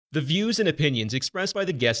The views and opinions expressed by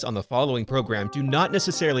the guests on the following program do not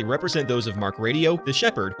necessarily represent those of Mark Radio, The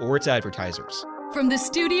Shepherd, or its advertisers. From the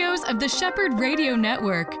studios of the Shepherd Radio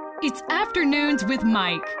Network, it's Afternoons with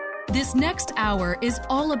Mike. This next hour is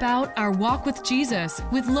all about our walk with Jesus,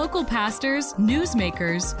 with local pastors,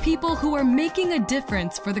 newsmakers, people who are making a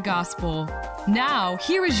difference for the gospel. Now,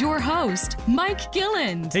 here is your host, Mike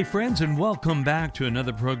Gilland. Hey friends, and welcome back to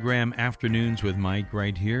another program, Afternoons with Mike,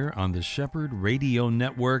 right here on the Shepherd Radio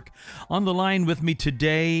Network. On the line with me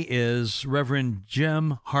today is Reverend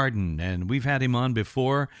Jim Harden, and we've had him on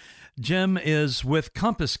before. Jim is with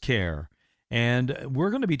Compass Care. And we're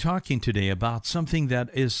going to be talking today about something that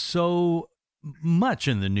is so much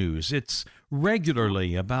in the news. It's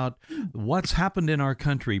regularly about what's happened in our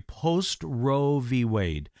country post Roe v.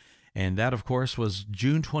 Wade. And that, of course, was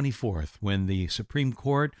June 24th when the Supreme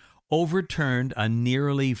Court overturned a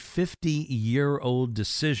nearly 50-year-old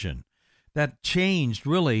decision that changed,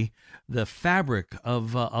 really, the fabric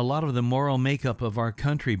of a lot of the moral makeup of our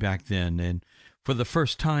country back then. And for the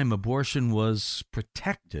first time, abortion was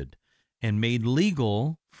protected and made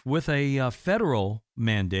legal with a federal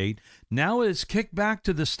mandate. Now it's kicked back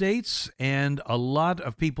to the states, and a lot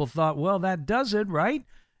of people thought, well, that does it, right?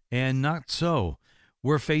 And not so.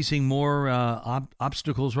 We're facing more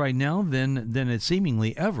obstacles right now than it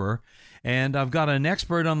seemingly ever. And I've got an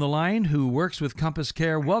expert on the line who works with Compass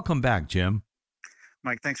Care. Welcome back, Jim.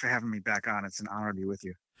 Mike, thanks for having me back on. It's an honor to be with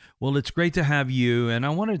you. Well, it's great to have you, and I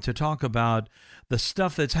wanted to talk about the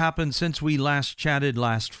stuff that's happened since we last chatted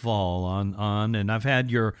last fall on and I've had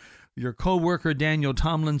your co-worker Daniel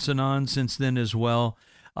Tomlinson on since then as well.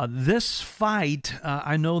 This fight,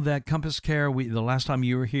 I know that Compass Care, the last time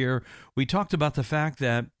you were here, we talked about the fact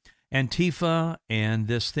that Antifa and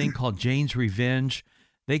this thing called Jane's Revenge,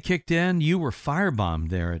 they kicked in. You were firebombed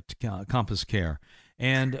there at Compass Care.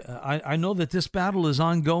 And I know that this battle is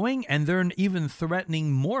ongoing, and they're even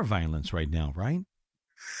threatening more violence right now, right?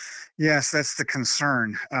 Yes, that's the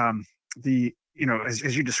concern. As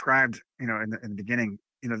you described, in the beginning,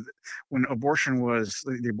 when the abortion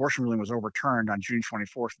ruling was overturned on June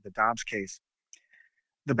 24th, the Dobbs case,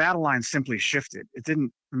 the battle line simply shifted. It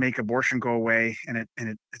didn't make abortion go away, and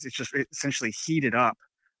it essentially heated up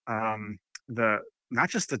not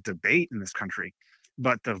just the debate in this country,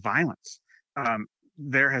 but the violence.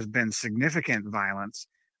 There has been significant violence,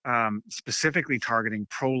 specifically targeting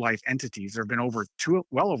pro-life entities. There have been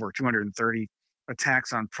well over 230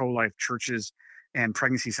 attacks on pro-life churches and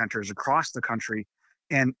pregnancy centers across the country.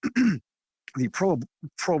 And the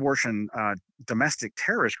pro-abortion domestic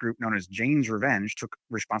terrorist group known as Jane's Revenge took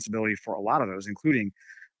responsibility for a lot of those, including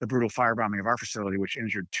the brutal firebombing of our facility, which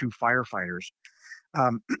injured 2 firefighters.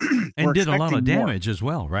 And did a lot of damage as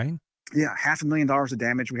well, right? Yeah, $500,000 of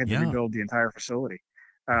damage. We had to rebuild the entire facility.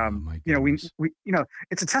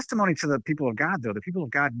 It's a testimony to the people of God, though. The people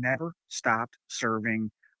of God never stopped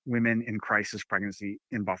serving women in crisis pregnancy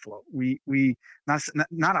in Buffalo. We not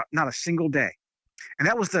a single day. And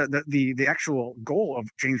that was the actual goal of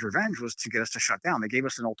Jane's Revenge, was to get us to shut down. They gave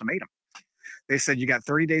us an ultimatum. They said, you got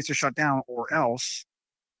 30 days to shut down or else.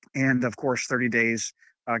 And of course, 30 days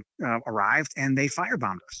arrived, and they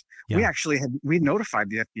firebombed us. Yeah. We notified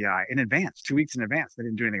the FBI in advance, 2 weeks in advance. They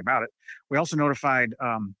didn't do anything about it. We also notified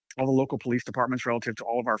all the local police departments relative to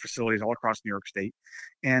all of our facilities all across New York State,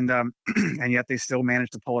 and yet they still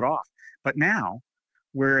managed to pull it off. But now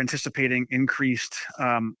we're anticipating increased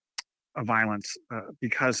violence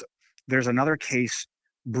because there's another case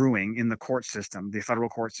brewing in the court system, the federal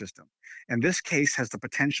court system. And this case has the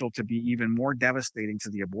potential to be even more devastating to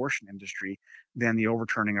the abortion industry than the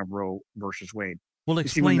overturning of Roe versus Wade. Well,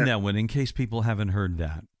 explain that one in case people haven't heard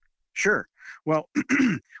that. Sure. Well,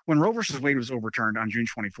 when Roe versus Wade was overturned on June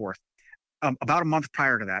 24th, about a month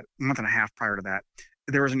and a half prior to that,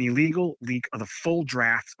 there was an illegal leak of the full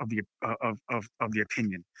draft of the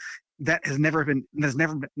opinion. That has never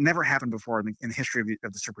happened before in the history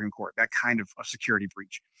of the Supreme Court, that kind of a security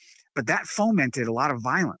breach. But that fomented a lot of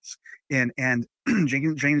violence. And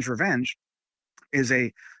Jane's Revenge is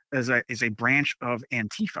a branch of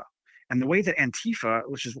Antifa. And the way that Antifa,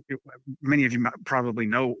 which is, many of you probably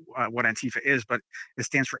know what Antifa is, but it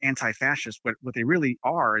stands for anti-fascist. But what they really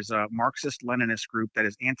are is a Marxist-Leninist group that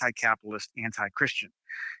is anti-capitalist, anti-Christian.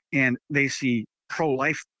 And they see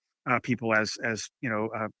pro-life people as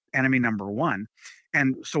enemy number one.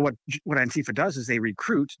 And so what Antifa does is they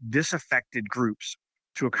recruit disaffected groups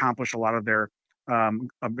to accomplish a lot of their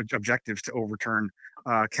objectives to overturn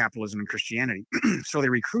capitalism and Christianity. So they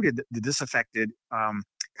recruited the disaffected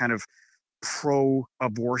kind of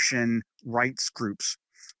pro-abortion rights groups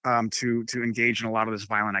to engage in a lot of this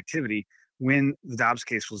violent activity when the Dobbs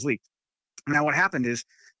case was leaked. Now, what happened is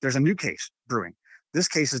there's a new case brewing. This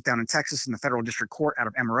case is down in Texas in the federal district court out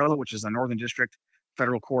of Amarillo, which is the Northern District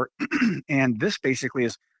Federal Court. And this basically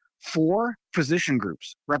is 4 physician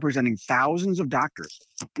groups representing thousands of doctors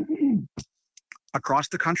across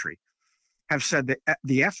the country have said that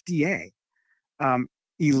the FDA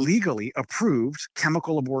illegally approved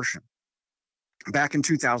chemical abortion back in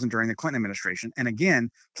 2000 during the Clinton administration, and again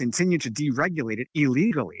continued to deregulate it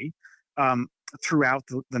illegally throughout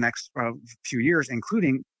the next few years,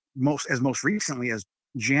 including most recently as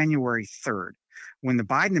January 3rd, when the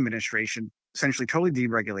Biden administration essentially totally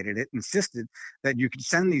deregulated it, insisted that you could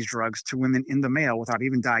send these drugs to women in the mail without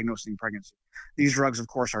even diagnosing pregnancy. These drugs, of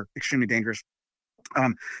course, are extremely dangerous.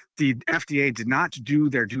 The FDA did not do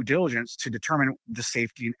their due diligence to determine the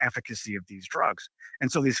safety and efficacy of these drugs.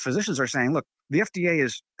 And so these physicians are saying, look, the FDA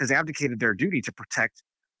has abdicated their duty to protect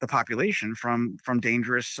the population from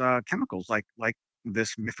dangerous chemicals like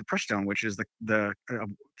this mifepristone, which is the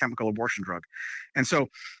chemical abortion drug. And so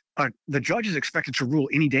the judge is expected to rule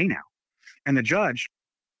any day now. And the judge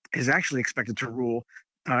is actually expected to rule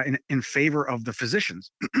in favor of the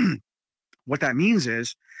physicians. What that means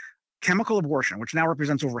is chemical abortion, which now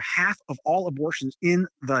represents over half of all abortions in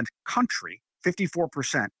the country,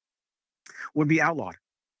 54%, would be outlawed.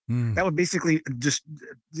 That would basically just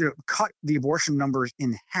cut the abortion numbers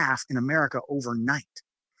in half in America overnight.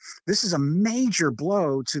 This is a major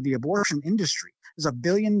blow to the abortion industry. There's $1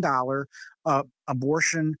 billion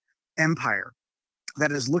abortion empire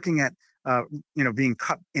that is looking at being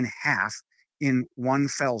cut in half in one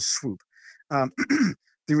fell swoop.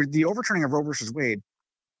 The overturning of Roe versus Wade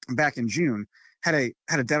back in June had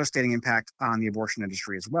a devastating impact on the abortion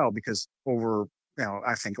industry as well, because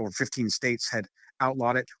I think over 15 states had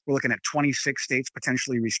outlawed it. We're looking at 26 states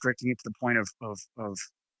potentially restricting it to the point of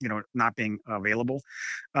not being available,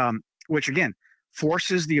 which again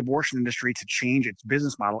forces the abortion industry to change its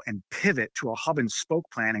business model and pivot to a hub and spoke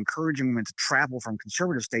plan, encouraging women to travel from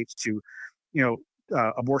conservative states to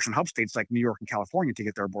abortion hub states like New York and California to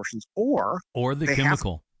get their abortions, or the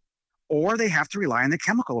chemical. Or they have to rely on the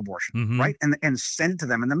chemical abortion, right? And send it to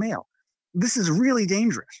them in the mail. This is really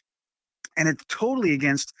dangerous. And it's totally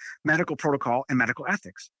against medical protocol and medical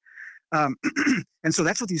ethics. And so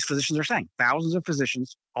that's what these physicians are saying. Thousands of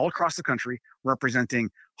physicians all across the country representing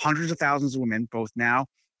hundreds of thousands of women, both now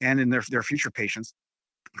and in their future patients,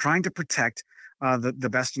 trying to protect the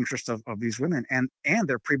best interest of these women and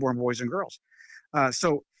their preborn boys and girls.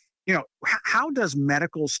 So how does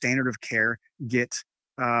medical standard of care get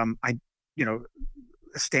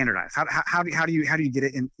standardized? How do you get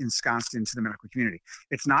it ensconced into the medical community?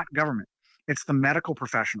 It's not government. It's the medical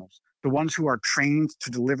professionals, the ones who are trained to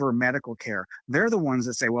deliver medical care. They're the ones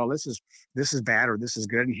that say, well, this is bad or this is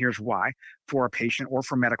good, and here's why, for a patient or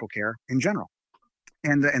for medical care in general.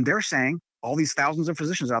 And they're saying, all these thousands of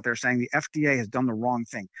physicians out there saying the FDA has done the wrong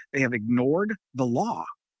thing. They have ignored the law.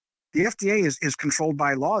 The FDA is controlled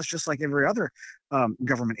by laws just like every other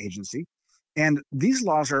government agency. And these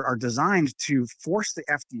laws are designed to force the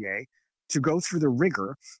FDA to go through the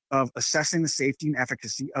rigor of assessing the safety and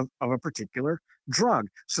efficacy of a particular drug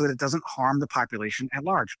so that it doesn't harm the population at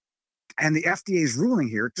large. And the FDA's ruling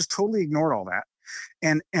here just totally ignored all that.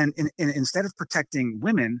 And instead of protecting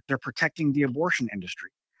women, they're protecting the abortion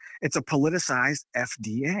industry. It's a politicized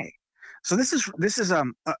FDA. So this is a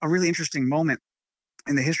really interesting moment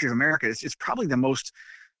in the history of America. It's probably the most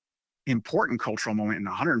important cultural moment in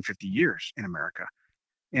 150 years in America.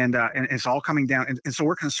 And it's all coming down. And so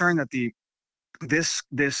we're concerned that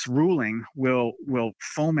this ruling will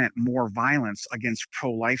foment more violence against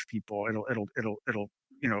pro-life people. It'll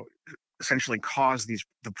essentially cause the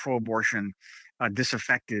pro-abortion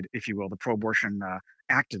disaffected, if you will, the pro-abortion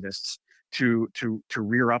activists to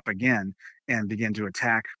rear up again and begin to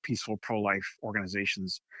attack peaceful pro-life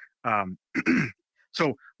organizations.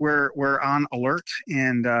 So we're on alert,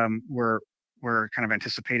 and we're kind of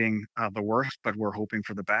anticipating the worst, but we're hoping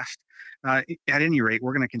for the best. At any rate,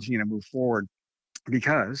 we're going to continue to move forward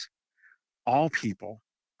because all people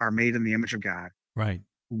are made in the image of God, right?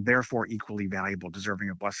 Therefore, equally valuable,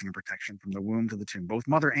 deserving of blessing and protection from the womb to the tomb, both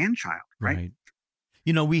mother and child, right?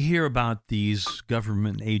 We hear about these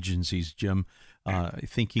government agencies, Jim,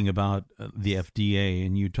 thinking about the FDA,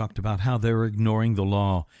 and you talked about how they're ignoring the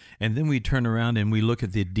law. And then we turn around and we look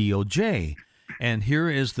at the DOJ. And here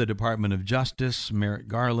is the Department of Justice, Merrick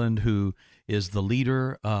Garland, who is the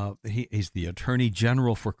leader. He's the Attorney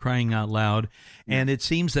General, for crying out loud. And it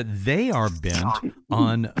seems that they are bent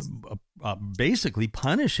on basically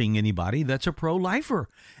punishing anybody that's a pro-lifer.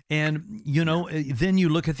 And, then you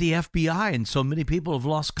look at the FBI, and so many people have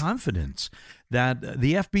lost confidence that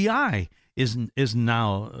the FBI is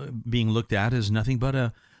now being looked at as nothing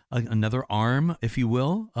but another arm, if you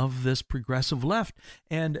will, of this progressive left.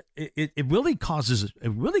 And it really causes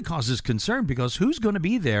concern, because who's going to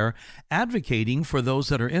be there advocating for those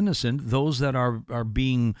that are innocent, those that are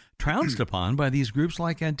being trounced upon by these groups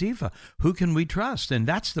like Antifa? Who can we trust? And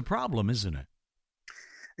that's the problem, isn't it?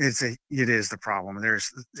 It is the problem. It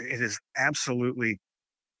is absolutely,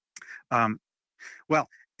 well,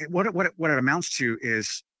 what it amounts to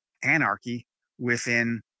is anarchy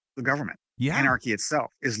within the government. Yeah. Anarchy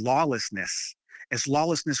itself is lawlessness. It's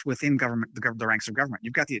lawlessness within government, the ranks of government.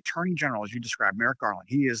 You've got the Attorney General, as you described, Merrick Garland.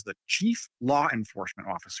 He is the chief law enforcement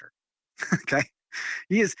officer. Okay,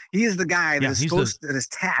 he is the guy that is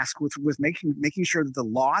tasked with making sure that the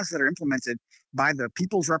laws that are implemented by the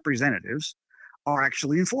people's representatives are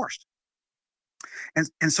actually enforced.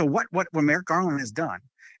 And so what Merrick Garland has done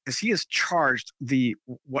is he has charged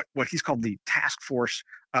what he's called the task force,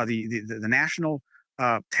 the National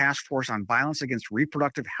Task Force on Violence Against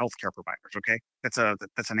Reproductive Health Care Providers. Okay, that's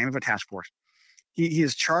the name of a task force. He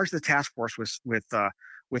has charged the task force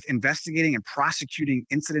with investigating and prosecuting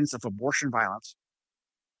incidents of abortion violence,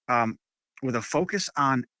 with a focus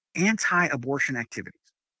on anti-abortion activities.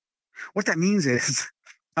 What that means is,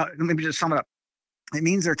 let me just sum it up. It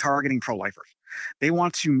means they're targeting pro-lifers. They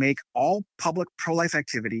want to make all public pro-life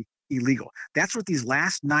activity illegal. That's what these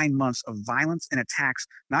last 9 months of violence and attacks,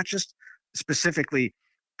 not just specifically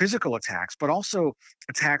physical attacks, but also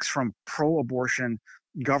attacks from pro-abortion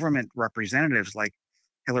government representatives like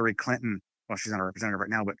Hillary Clinton. Well, she's not a representative right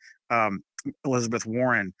now, but Elizabeth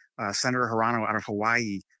Warren, Senator Hirano out of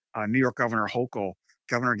Hawaii, New York Governor Hochul,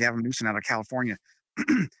 Governor Gavin Newsom out of California.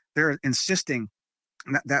 They're insisting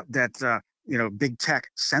that big tech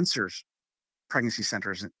censors pregnancy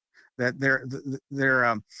centers, that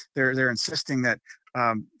they're insisting that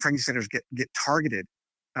pregnancy centers get targeted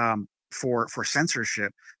for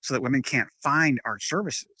censorship, so that women can't find our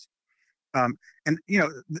services. And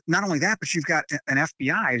not only that, but you've got an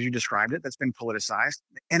FBI, as you described it, that's been politicized.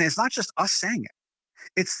 And it's not just us saying it;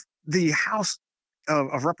 it's the House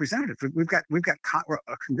of Representatives. We've got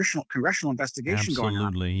a congressional investigation going on.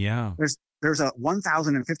 Absolutely, yeah. There's a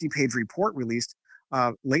 1,050-page report released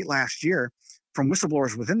late last year from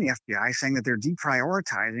whistleblowers within the FBI saying that they're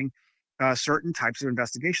deprioritizing certain types of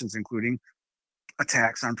investigations, including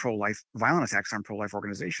violent attacks on pro-life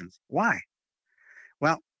organizations. Why?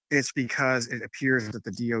 Well, it's because it appears that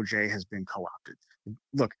the DOJ has been co-opted.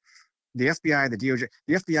 Look, the FBI, the DOJ,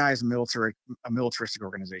 the FBI is a militaristic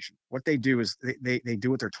organization. What they do is they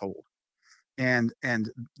do what they're told, and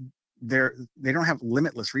they don't have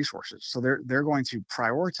limitless resources, so they're going to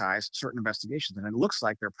prioritize certain investigations, and it looks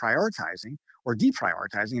like they're prioritizing or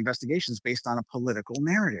deprioritizing investigations based on a political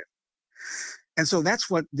narrative. And so that's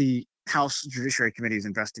what the House Judiciary Committee is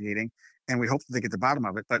investigating, and we hope that they get to the bottom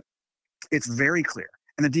of it. But it's very clear,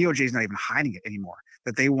 and the DOJ is not even hiding it anymore,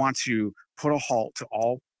 that they want to put a halt to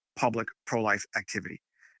all public pro-life activity.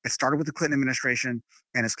 It started with the Clinton administration,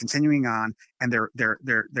 and it's continuing on, and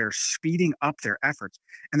they're speeding up their efforts.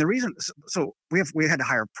 And the reason, so we had to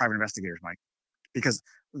hire private investigators, Mike, because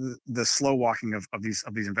the slow walking of these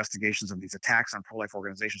investigations, of these attacks on pro-life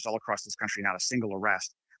organizations all across this country, not a single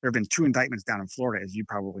arrest. There have been 2 indictments down in Florida, as you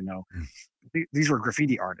probably know. These were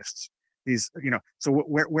graffiti artists. So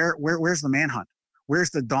where's the manhunt? Where's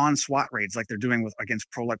the dawn SWAT raids like they're doing against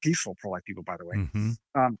peaceful pro-life people, by the way?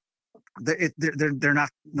 Mm-hmm. They're not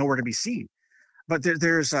nowhere to be seen. But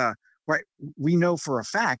there's right. We know for a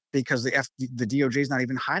fact, because the DOJ is not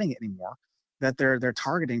even hiding it anymore, that they're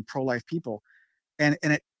targeting pro-life people, and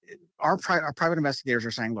our private investigators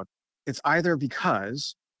are saying, look, it's either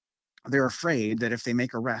because they're afraid that if they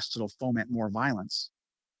make arrests, it'll foment more violence,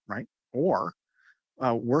 right? Or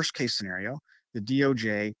worst case scenario, the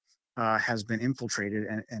DOJ has been infiltrated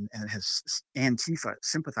and has Antifa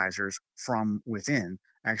sympathizers from within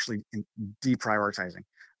actually deprioritizing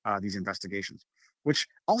these investigations, which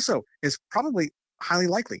also is probably highly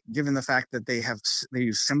likely given the fact that they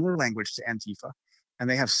use similar language to Antifa, and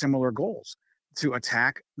they have similar goals to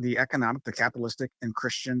attack the economic, the capitalistic, and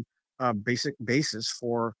Christian basic basis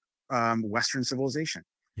for Western civilization.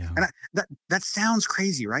 Yeah. And that sounds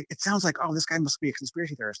crazy, right? It sounds like, oh, this guy must be a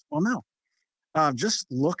conspiracy theorist. Well, no. Just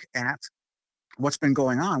look at what's been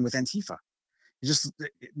going on with Antifa. Just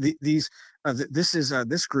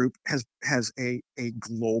this group has a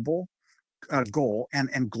global goal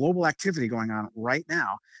and global activity going on right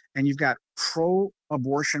now, and you've got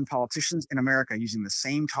pro-abortion politicians in America using the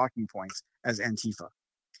same talking points as Antifa,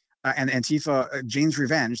 and Antifa, Jane's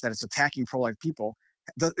Revenge, that it's attacking pro-life people.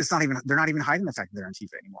 They're not even hiding the fact that they're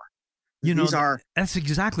Antifa anymore. You know, These are that's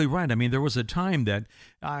exactly right. I mean, there was a time that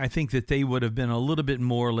I think that they would have been a little bit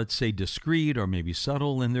more, let's say, discreet or maybe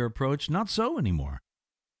subtle in their approach. Not so anymore.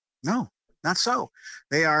 no, not so.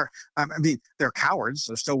 They are. I mean, they're cowards.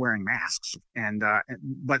 They're still wearing masks,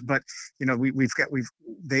 but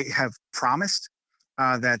they have promised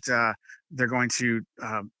that they're going to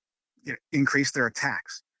increase their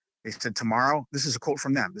attacks. They said tomorrow. This is a quote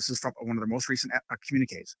from them. This is from one of their most recent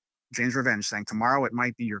communiques. Jane's Revenge saying, tomorrow it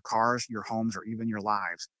might be your cars, your homes, or even your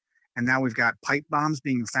lives. And now we've got pipe bombs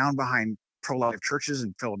being found behind pro-life churches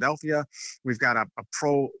in Philadelphia. We've got a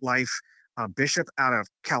pro-life bishop out of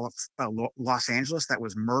Los Angeles that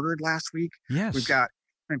was murdered last week. Yes. We've got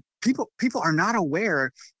people are not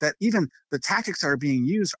aware that even the tactics that are being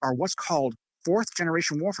used are what's called fourth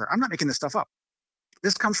generation warfare. I'm not making this stuff up.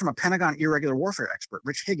 This comes from a Pentagon irregular warfare expert,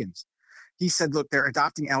 Rich Higgins. He said, look, they're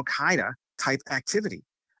adopting Al-Qaeda type activity.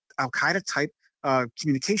 Al-Qaeda type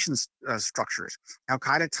communications structures,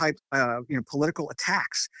 Al-Qaeda type political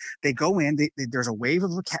attacks. They go in. There's a wave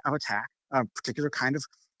of attack, a particular kind of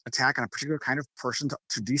attack on a particular kind of person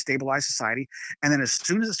to destabilize society. And then as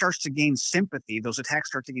soon as it starts to gain sympathy, those attacks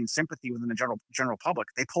start to gain sympathy within the general public.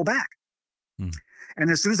 They pull back. And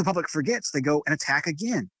as soon as the public forgets, they go and attack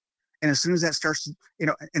again. And as soon as that starts to,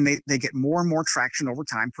 and they get more and more traction over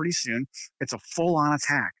time, pretty soon it's a full-on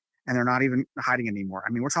attack. And they're not even hiding anymore.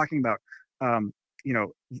 I mean, we're talking about,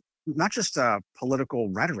 not just political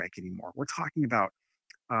rhetoric anymore. We're talking about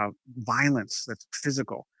violence that's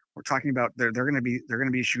physical. We're talking about they're going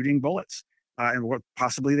to be shooting bullets, and what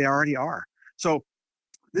possibly they already are. So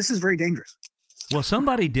this is very dangerous. Well,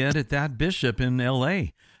 somebody did at that bishop in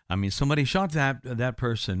L.A. I mean, somebody shot that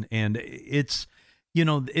person, and it's.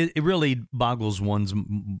 It really boggles one's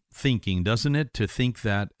thinking, doesn't it, to think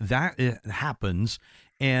that it happens,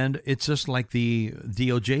 and it's just like the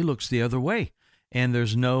DOJ looks the other way. And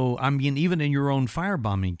there's even in your own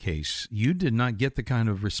firebombing case, you did not get the kind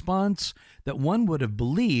of response that one would have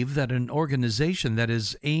believed that an organization that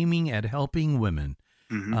is aiming at helping women,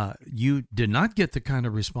 you did not get the kind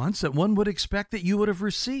of response that one would expect that you would have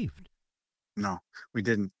received. No, we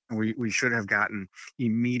didn't. We should have gotten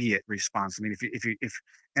immediate response. I mean,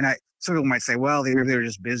 some people might say, well, maybe they're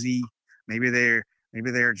just busy. Maybe they're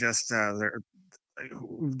just they're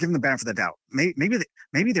given the benefit of the doubt. Maybe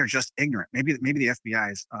they're just ignorant. Maybe the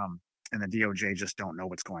FBI's and the DOJ just don't know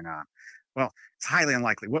what's going on. Well, it's highly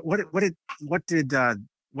unlikely. Is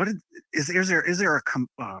there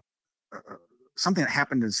something that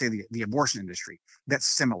happened in, say, the abortion industry that's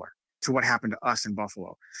similar to what happened to us in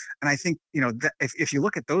Buffalo? And I think, that if you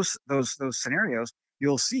look at those scenarios,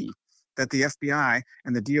 you'll see that the FBI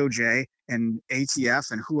and the DOJ and ATF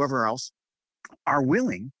and whoever else are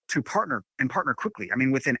willing to partner quickly. I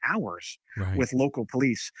mean, within hours, right, with local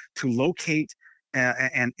police to locate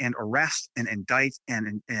and arrest and indict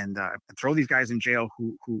and throw these guys in jail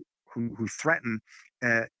who threaten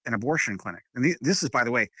an abortion clinic. And this is, by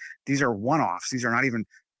the way, these are one-offs. These are not even,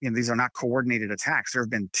 these are not coordinated attacks. There have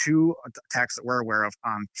been 2 attacks that we're aware of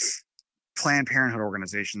on Planned Parenthood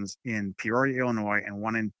organizations in Peoria, Illinois, and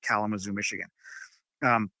one in Kalamazoo, Michigan.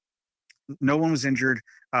 No one was injured.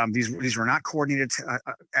 These were not coordinated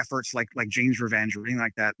efforts like Jane's Revenge or anything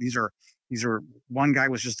like that. These are one guy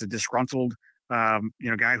was just a disgruntled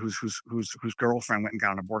guy whose girlfriend went and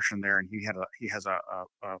got an abortion there, and he has a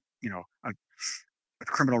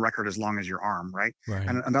criminal record as long as your arm, right?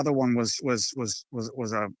 And another one was a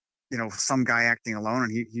some guy acting alone,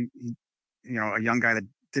 and he a young guy that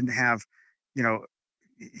didn't have he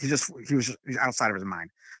was outside of his mind.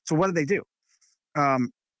 So what did they do?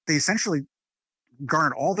 They essentially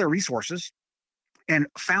garnered all their resources and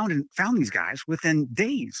found these guys within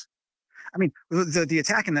days. I mean, the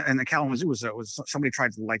attack in the Kalamazoo was somebody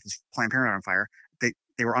tried to light this Planned Parenthood on fire. They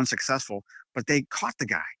were unsuccessful, but they caught the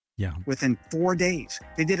guy. Yeah. Within 4 days.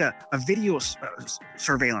 They did a video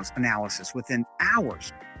surveillance analysis within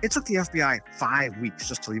hours. It took the FBI 5 weeks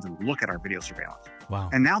just to even look at our video surveillance. Wow.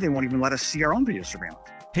 And now they won't even let us see our own video surveillance.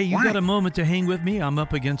 Hey, you got a moment to hang with me? I'm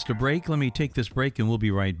up against a break. Let me take this break and we'll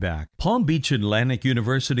be right back. Palm Beach Atlantic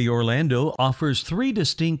University Orlando offers 3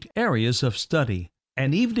 distinct areas of study: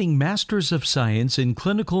 an evening Master's of Science in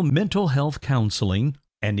Clinical Mental Health Counseling,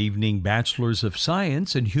 an evening Bachelor's of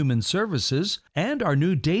Science in Human Services, and our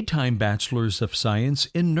new daytime Bachelor's of Science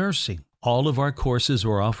in Nursing. All of our courses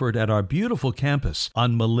are offered at our beautiful campus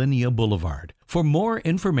on Millennia Boulevard. For more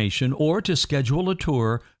information or to schedule a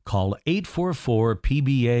tour, call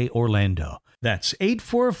 844-PBA-ORLANDO. That's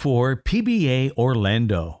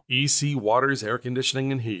 844-PBA-ORLANDO. EC Waters Air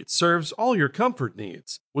Conditioning and Heat serves all your comfort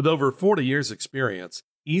needs. With over 40 years' experience,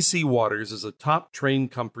 EC Waters is a top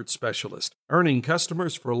trained comfort specialist, earning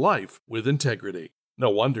customers for life with integrity.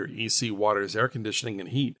 No wonder EC Waters Air Conditioning and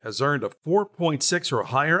Heat has earned a 4.6 or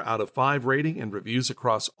higher out of 5 rating and reviews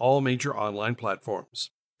across all major online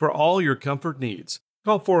platforms. For all your comfort needs,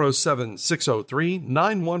 call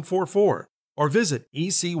 407-603-9144 or visit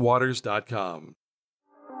ecwaters.com.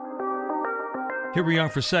 Here we are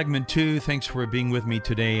for segment 2. Thanks for being with me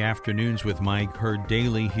today. Afternoons with Mike, heard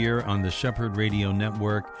daily here on the Shepherd Radio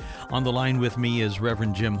Network. On the line with me is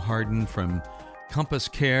Reverend Jim Harden from Compass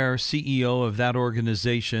Care, CEO of that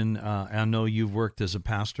organization. I know you've worked as a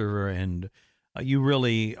pastor, and you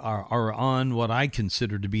really are on what I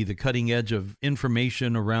consider to be the cutting edge of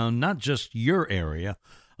information around not just your area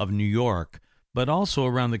of New York, but also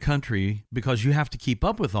around the country, because you have to keep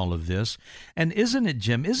up with all of this. And isn't it,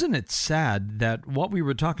 Jim, isn't it sad that what we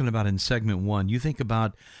were talking about in segment 1, you think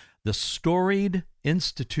about the storied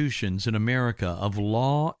institutions in America of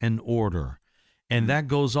law and order, and that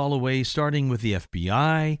goes all the way, starting with the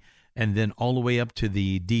FBI and then all the way up to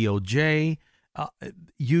the DOJ.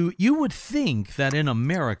 You would think that in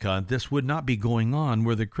America this would not be going on,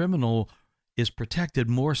 where the criminal is protected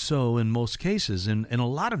more so in most cases, in a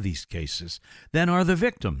lot of these cases, than are the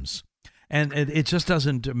victims. And it just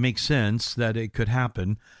doesn't make sense that it could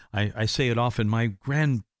happen. I say it often, my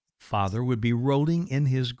grandfather would be rolling in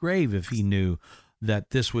his grave if he knew that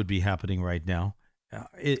this would be happening right now.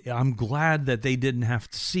 I'm glad that they didn't have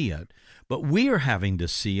to see it, but we are having to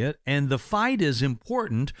see it, and the fight is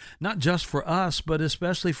important, not just for us, but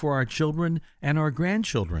especially for our children and our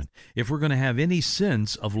grandchildren, if we're going to have any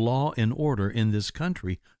sense of law and order in this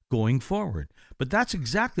country going forward. But that's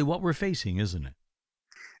exactly what we're facing, isn't it?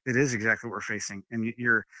 It is exactly what we're facing, and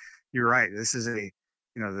you're right. This is the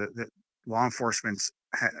law enforcement's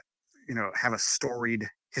have a storied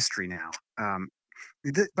history now.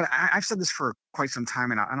 But I've said this for quite some time,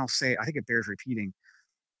 and I'll say, I think it bears repeating.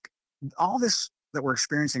 All this that we're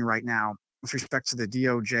experiencing right now with respect to the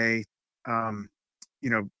DOJ,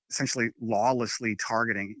 essentially lawlessly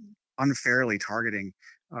unfairly targeting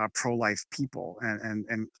pro-life people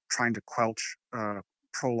and trying to quelch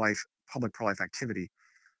public pro-life activity,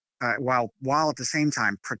 while at the same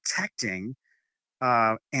time protecting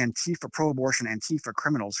pro-abortion Antifa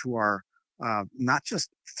criminals who are not just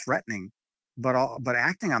threatening, but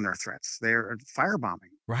acting on their threats. They're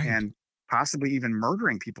firebombing, right, and possibly even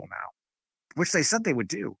murdering people now, which they said they would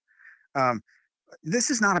do.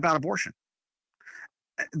 This is not about abortion.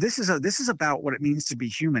 This is about what it means to be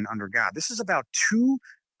human under God. This is about two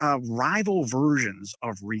rival versions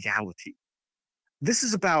of reality. This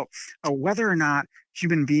is about whether or not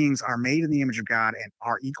human beings are made in the image of God and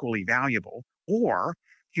are equally valuable, or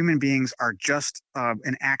human beings are just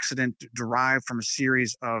an accident derived from a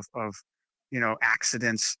series of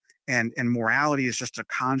accidents, and morality is just a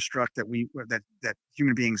construct that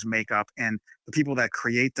human beings make up, and the people that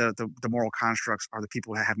create the moral constructs are the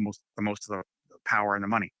people that have the most of the power and the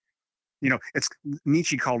money. It's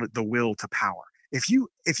Nietzsche called it the will to power. If you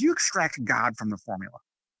extract God from the formula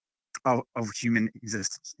of human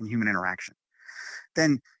existence and human interaction,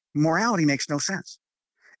 then morality makes no sense.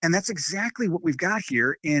 And that's exactly what we've got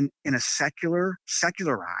here in a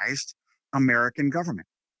secularized American government.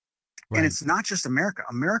 Right. And it's not just America.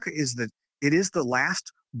 America is the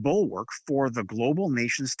last bulwark for the global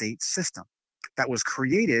nation-state system that was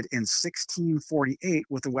created in 1648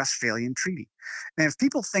 with the Westphalian Treaty. And if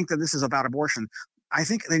people think that this is about abortion, I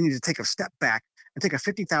think they need to take a step back and take a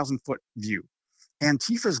 50,000-foot view.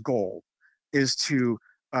 Antifa's goal is to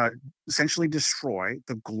essentially destroy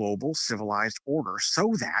the global civilized order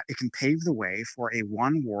so that it can pave the way for a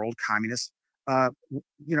one-world communist,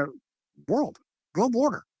 world, global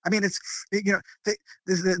order. I mean,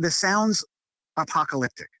 this sounds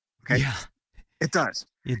apocalyptic. Okay, yeah, it does.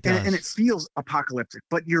 It does, and it feels apocalyptic.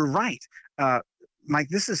 But you're right, Mike.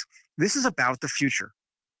 This is about the future,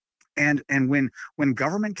 and when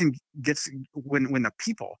government when the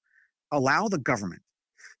people allow the government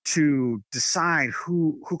to decide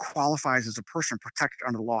who qualifies as a person protected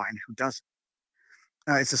under the law and who doesn't,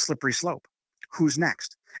 it's a slippery slope. Who's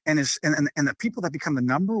next? And the people that become the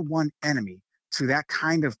number one enemy to that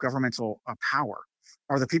kind of governmental power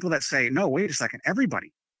are the people that say, no, wait a second,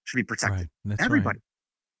 everybody should be protected. Right. Everybody.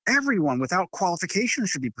 Right. Everyone without qualification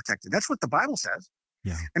should be protected. That's what the Bible says.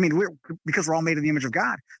 Yeah. I mean, because we're all made in the image of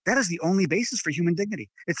God. That is the only basis for human dignity.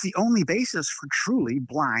 It's the only basis for truly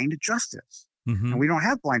blind justice. Mm-hmm. And we don't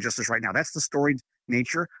have blind justice right now. That's the storied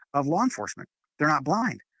nature of law enforcement. They're not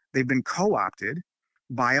blind. They've been co-opted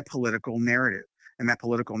by a political narrative. And that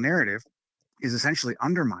political narrative is essentially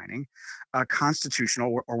undermining a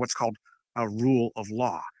constitutional or what's called a rule of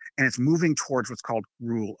law. and it's moving towards what's called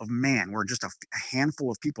rule of man, where just a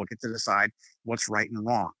handful of people get to decide what's right and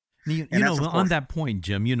wrong. You know, on that point,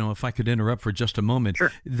 Jim, if I could interrupt for just a moment,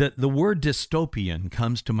 Sure. the word dystopian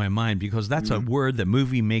comes to my mind because that's a word that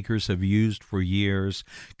movie makers have used for years,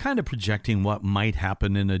 kind of projecting what might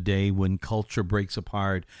happen in a day when culture breaks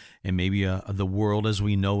apart and maybe the world as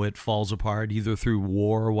we know it falls apart, either through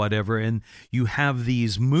war or whatever. And you have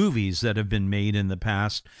these movies that have been made in the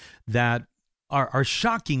past that are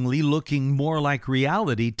shockingly looking more like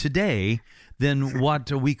reality today than what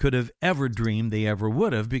we could have ever dreamed they ever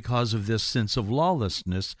would have, because of this sense of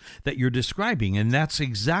lawlessness that you're describing. And that's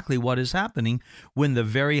exactly what is happening when the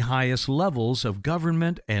very highest levels of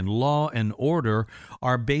government and law and order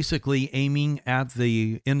are basically aiming at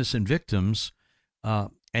the innocent victims.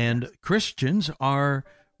 And Christians are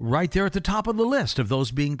right there at the top of the list of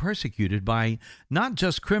those being persecuted by not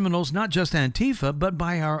just criminals, not just Antifa, but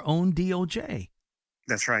by our own DOJ.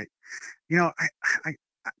 That's right.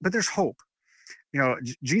 But there's hope.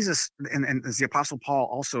 Jesus and as the Apostle Paul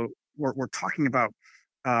also, we're talking about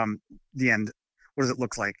the end. What does it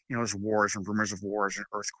look like? There's wars and rumors of wars and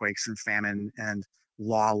earthquakes and famine and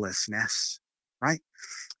lawlessness, right?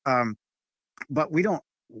 But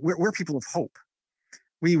we're people of hope.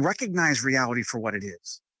 We recognize reality for what it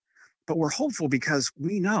is, but we're hopeful because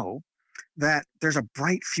we know that there's a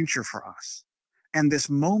bright future for us. And this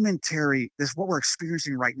what we're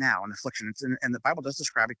experiencing right now, an affliction, and the Bible does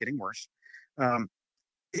describe it getting worse.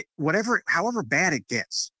 However bad it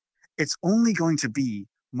gets, it's only going to be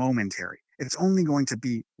momentary. It's only going to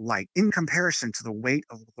be light in comparison to the weight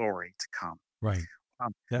of glory to come. Right.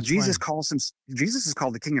 Jesus is called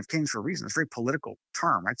the King of Kings for a reason. It's a very political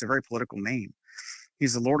term, right? It's a very political name.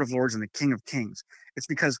 He's the Lord of Lords and the King of Kings. It's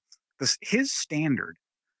because his standard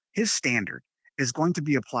is going to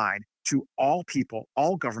be applied to all people,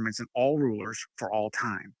 all governments, and all rulers for all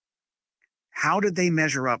time. How did they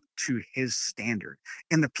measure up to his standard?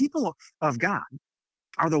 And the people of God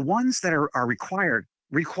are the ones that are required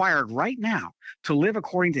right now to live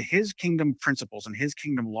according to his kingdom principles and his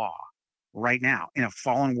kingdom law right now in a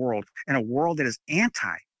fallen world, in a world that is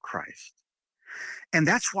anti-Christ. And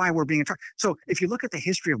that's why we're being attracted. So if you look at the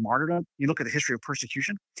history of martyrdom, you look at the history of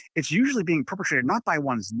persecution, it's usually being perpetrated not by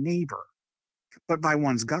one's neighbor, but by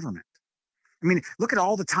one's government. I mean, look at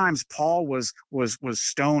all the times Paul was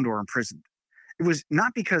stoned or imprisoned. It was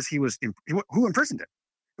not because who imprisoned him.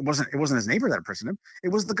 It wasn't his neighbor that imprisoned him. It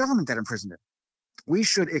was the government that imprisoned him. We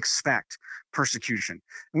should expect persecution,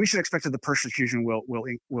 and we should expect that the persecution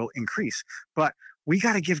will increase. But we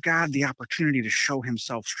got to give God the opportunity to show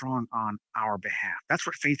himself strong on our behalf. That's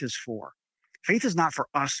what faith is for. Faith is not for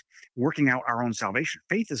us working out our own salvation.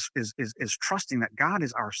 Faith is trusting that God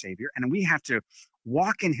is our Savior, and we have to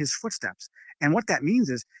walk in his footsteps. And what that means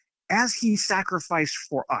is, as he sacrificed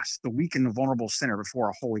for us, the weak and the vulnerable sinner before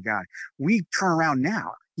a holy God, we turn around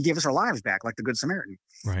now. He gave us our lives back like the Good Samaritan.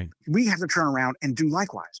 Right. We have to turn around and do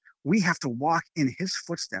likewise. We have to walk in his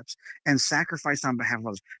footsteps and sacrifice on behalf of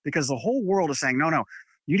others, because the whole world is saying, no,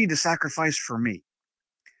 you need to sacrifice for me.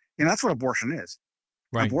 That's what abortion is.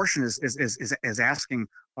 Right. Abortion is asking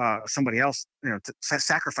somebody else,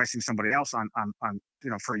 sacrificing somebody else on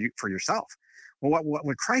for yourself. Well,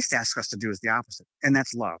 what Christ asks us to do is the opposite, and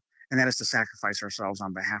that's love. And that is to sacrifice ourselves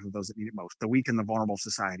on behalf of those that need it most, the weak and the vulnerable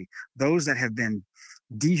society, those that have been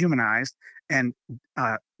dehumanized and,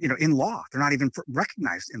 in law. They're not even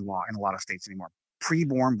recognized in law in a lot of states anymore.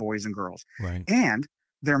 Preborn boys and girls, right, and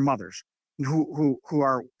their mothers who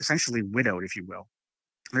are essentially widowed, if you will.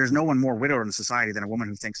 There's no one more widowed in society than a woman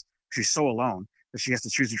who thinks she's so alone that she has to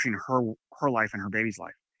choose between her life and her baby's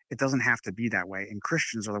life. It doesn't have to be that way. And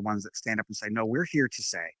Christians are the ones that stand up and say, no, we're here to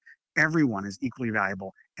say everyone is equally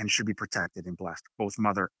valuable and should be protected and blessed, both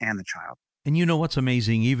mother and the child. And you know what's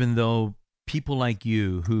amazing, even though people like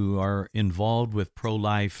you who are involved with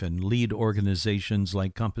pro-life and lead organizations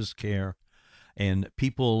like Compass Care, and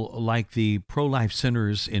people like the pro-life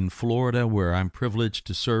centers in Florida, where I'm privileged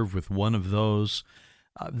to serve with one of those,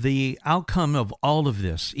 the outcome of all of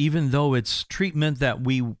this, even though it's treatment that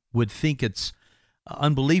we would think it's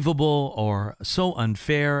unbelievable or so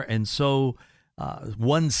unfair and so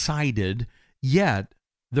one-sided, yet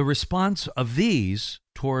the response of these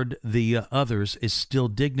toward the others is still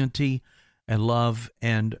dignity and love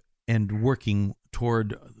and working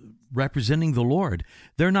toward representing the Lord.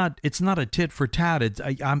 It's not a tit for tat.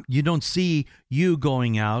 You don't see you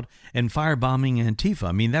going out and firebombing Antifa.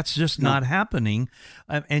 I mean, that's just not happening.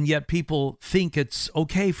 And yet people think it's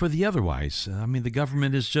okay for the otherwise. I mean, the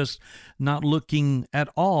government is just not looking at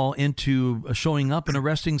all into showing up and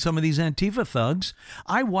arresting some of these Antifa thugs.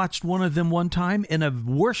 I watched one of them one time in a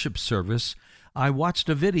worship service I watched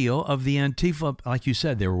a video of the Antifa, like you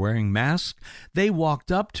said, they were wearing masks. They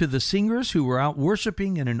walked up to the singers who were out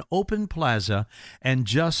worshiping in an open plaza and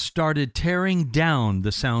just started tearing down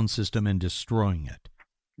the sound system and destroying it.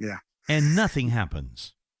 Yeah. And nothing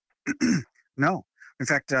happens. No. In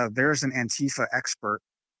fact, there's an Antifa expert.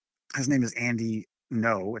 His name is Andy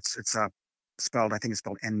No. It's spelled, I think it's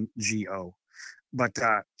spelled NGO. But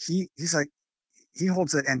he's like, he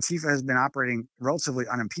holds that Antifa has been operating relatively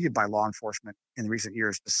unimpeded by law enforcement in recent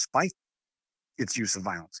years, despite its use of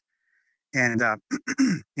violence. And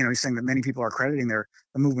he's saying that many people are crediting the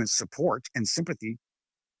movement's support and sympathy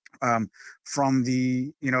from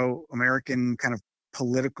the American kind of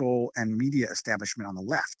political and media establishment on the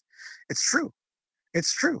left. It's true.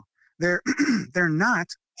 It's true. They're not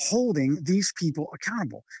holding these people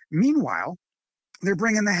accountable. Meanwhile, they're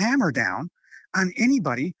bringing the hammer down on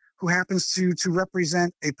anybody who happens to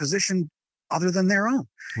represent a position other than their own.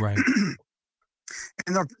 Right.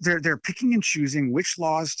 And they're picking and choosing which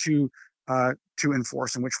laws to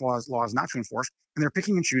enforce and which laws not to enforce, and they're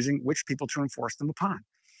picking and choosing which people to enforce them upon.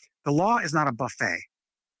 The law is not a buffet.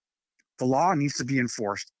 The law needs to be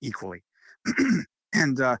enforced equally.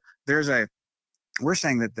 And we're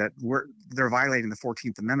saying that they're violating the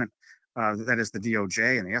 14th Amendment. That is the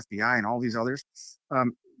DOJ and the FBI and all these others,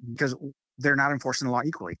 because they're not enforcing the law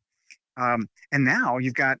equally. And now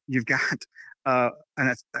you've got a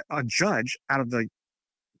judge out of the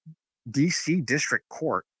D.C. District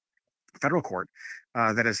Court, federal court,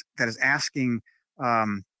 that is asking.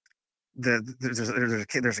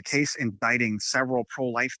 There's a case indicting several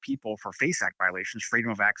pro-life people for FACE Act violations,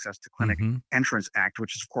 Freedom of Access to Clinic Entrance Act,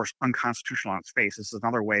 which is of course unconstitutional on its face. This is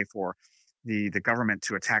another way for the government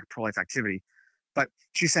to attack pro-life activity. But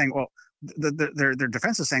she's saying, well, their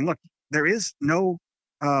defense is saying, look, there is no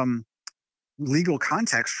legal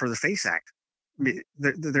context for the FACE Act.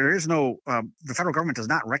 There is no the federal government does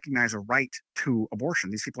not recognize a right to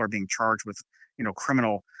abortion. These people are being charged with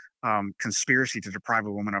criminal conspiracy to deprive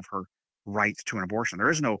a woman of her right to an abortion.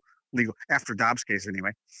 There is no legal, after Dobbs case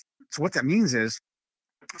anyway. So what that means is,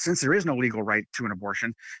 since there is no legal right to an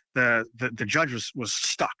abortion, the judge was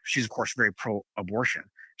stuck. She's of course very pro-abortion.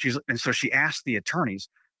 And so she asked the attorneys,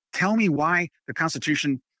 tell me why the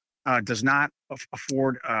Constitution does not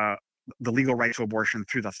afford the legal right to abortion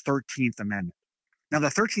through the 13th Amendment. Now, the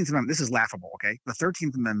 13th Amendment, this is laughable, okay? The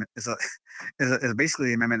 13th Amendment is basically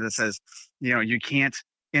the amendment that says, you can't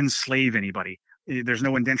enslave anybody. There's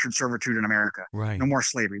no indentured servitude in America. Right. No more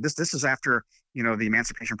slavery. This is after the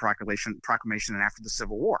Emancipation Proclamation and after the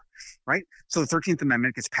Civil War, right? So the 13th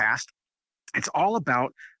Amendment gets passed. It's all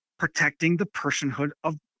about protecting the personhood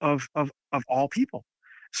of all people.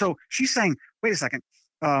 So she's saying, wait a second,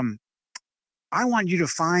 I want you to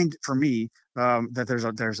find for me that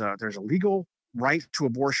there's a legal right to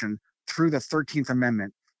abortion through the 13th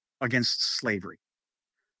Amendment against slavery.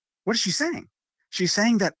 What is she saying? She's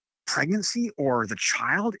saying that pregnancy or the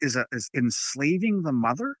child is enslaving the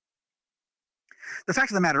mother. The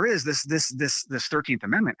fact of the matter is, this 13th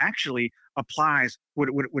Amendment actually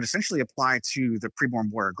would essentially apply to the preborn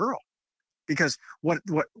boy or girl, because what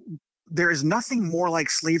there is nothing more like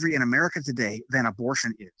slavery in America today than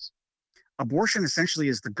abortion is. Abortion essentially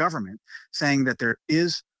is the government saying that there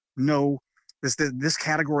is no this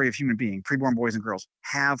category of human being, preborn boys and girls,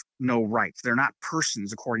 have no rights. They're not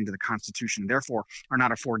persons according to the Constitution, therefore are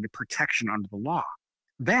not afforded protection under the law.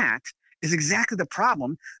 That is exactly the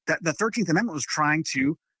problem that the 13th Amendment was trying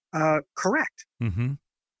to correct. Mm-hmm.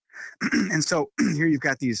 And so here you've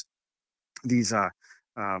got these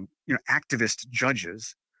activist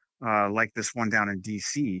judges like this one down in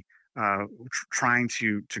D.C. Trying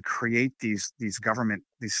to create these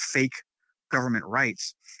fake government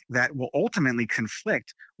rights that will ultimately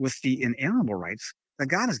conflict with the inalienable rights that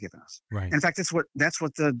God has given us. Right. In fact, that's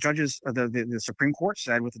what the judges, the Supreme Court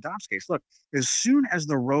said with the Dobbs case. Look, as soon as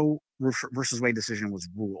the Roe versus Wade decision was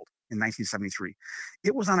ruled in 1973,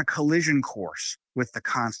 it was on a collision course with the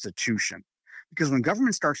Constitution, because when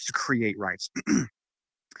government starts to create rights,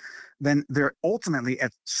 then they're ultimately,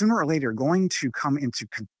 sooner or later, going to come into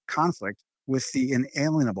conflict with the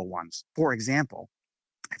inalienable ones. For example,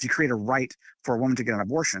 if you create a right for a woman to get an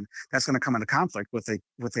abortion, that's going to come into conflict with a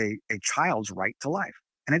child's right to life,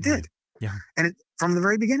 and it did. Yeah. And it from the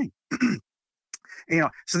very beginning.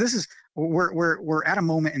 So this is we're at a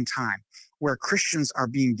moment in time where Christians are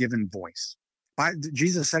being given voice.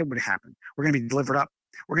 Jesus said it would happen. We're going to be delivered up.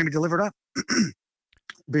 We're going to be delivered up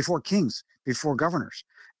before kings, before governors,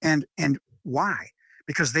 and why?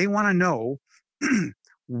 Because they want to know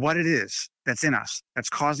what it is that's in us that's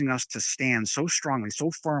causing us to stand so strongly, so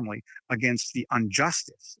firmly against the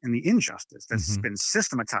injustice that's been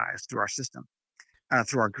systematized through our system.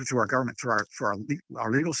 through our government, through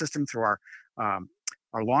our legal system, through our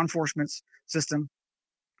law enforcement system.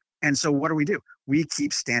 And so what do? We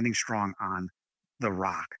keep standing strong on the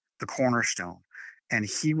rock, the cornerstone, and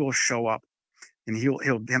he will show up, and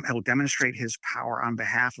he'll demonstrate his power on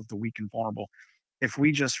behalf of the weak and vulnerable. If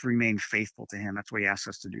we just remain faithful to him, that's what he asks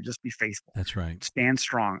us to do. Just be faithful. That's right. Stand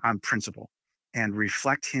strong on principle and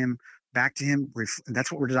reflect him back to him.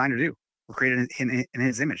 That's what we're designed to do. We're created in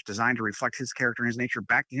his image, designed to reflect his character and his nature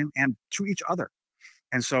back to him and to each other.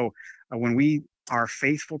 And so when we are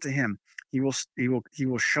faithful to him, he will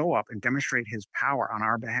show up and demonstrate his power on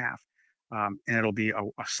our behalf. And it'll be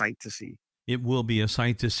a sight to see. It will be a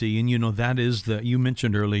sight to see. And, that is you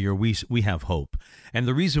mentioned earlier, we have hope. And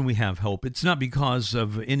the reason we have hope, it's not because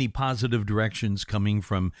of any positive directions coming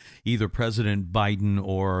from either President Biden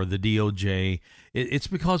or the DOJ. It's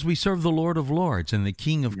because we serve the Lord of Lords and the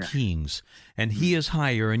King of Kings. And he is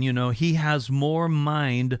higher. And, he has more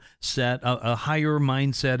mindset, a higher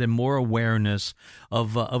mindset and more awareness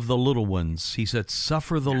of the little ones. He said,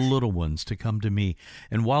 suffer the little ones to come to me.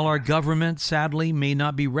 And while our government, sadly, may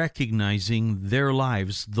not be recognizing their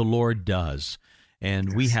lives, the Lord does.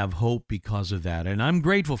 And we have hope because of that. And I'm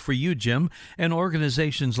grateful for you, Jim, and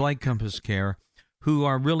organizations like Compass Care who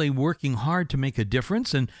are really working hard to make a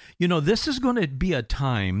difference. And, this is going to be a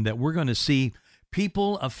time that we're going to see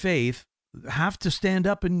people of faith have to stand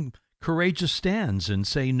up in courageous stands and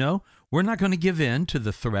say, no, we're not going to give in to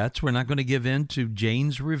the threats. We're not going to give in to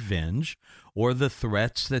Jane's Revenge or the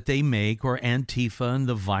threats that they make, or Antifa and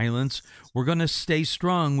the violence. We're going to stay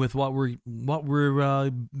strong with what we've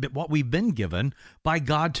been given by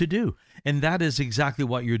God to do. And that is exactly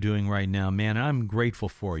what you're doing right now, man. I'm grateful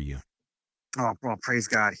for you. Oh, well, praise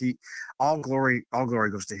God. All glory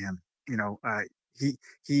goes to him.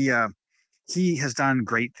 He has done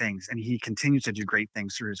great things, and he continues to do great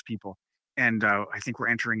things through his people. And I think we're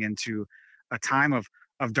entering into a time of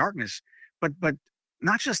darkness, but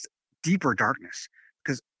not just deeper darkness,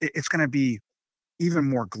 because it's going to be even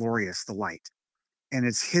more glorious, the light. And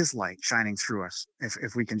it's his light shining through us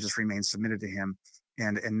if we can just remain submitted to him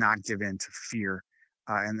and not give in to fear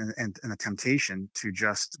and the temptation to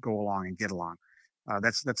just go along and get along.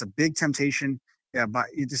 That's a big temptation, but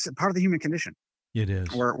it's part of the human condition. It is.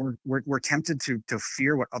 We're tempted to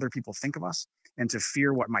fear what other people think of us and to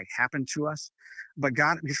fear what might happen to us. But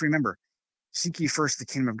God, just remember, seek ye first the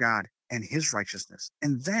kingdom of God and his righteousness,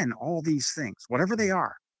 and then all these things, whatever they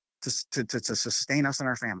are, to sustain us and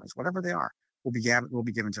our families, whatever they are, will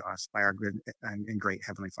be given to us by our good and great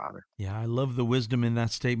Heavenly Father. Yeah, I love the wisdom in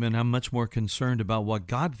that statement. I'm much more concerned about what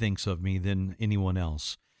God thinks of me than anyone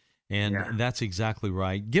else. And that's exactly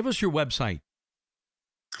right. Give us your website.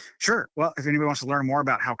 Sure. Well, if anybody wants to learn more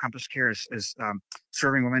about how Compass Care is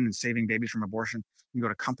serving women and saving babies from abortion, you can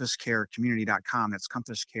go to compasscarecommunity.com. That's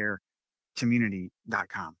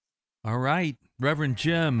compasscarecommunity.com. All right. Reverend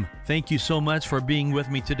Jim, thank you so much for being with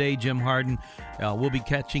me today, Jim Hardin. We'll be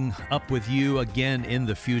catching up with you again in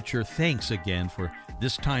the future. Thanks again for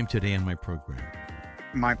this time today on my program.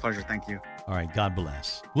 My pleasure. Thank you. All right. God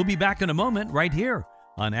bless. We'll be back in a moment right here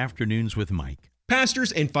on Afternoons with Mike.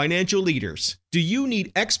 Pastors and financial leaders, do you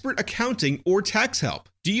need expert accounting or tax help?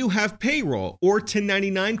 Do you have payroll or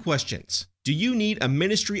 1099 questions? Do you need a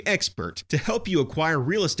ministry expert to help you acquire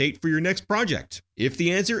real estate for your next project? If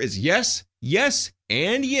the answer is yes, yes,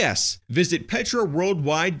 and yes, visit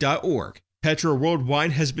petraworldwide.org. Petra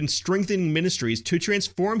Worldwide has been strengthening ministries to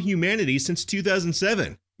transform humanity since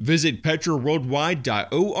 2007. Visit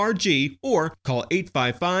petraworldwide.org or call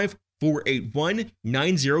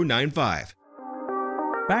 855-481-9095.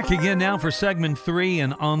 Back again now for segment 3,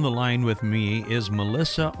 and on the line with me is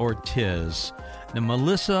Melissa Ortiz. Now,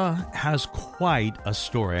 Melissa has quite a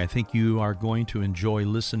story. I think you are going to enjoy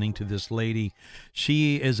listening to this lady.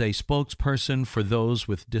 She is a spokesperson for those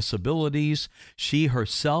with disabilities. She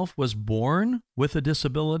herself was born with a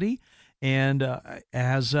disability, and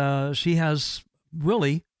she has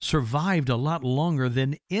really survived a lot longer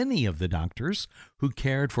than any of the doctors who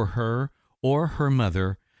cared for her or her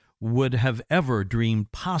mother would have ever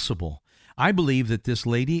dreamed possible. I believe that this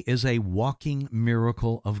lady is a walking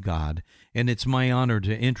miracle of God, and it's my honor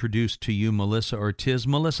to introduce to you Melissa Ortiz.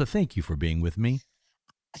 Melissa, thank you for being with me.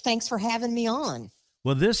 Thanks for having me on.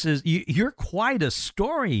 Well, you're quite a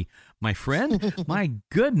story, my friend. My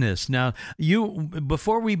goodness. Now,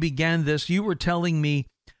 before we began this, you were telling me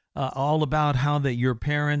all about how that your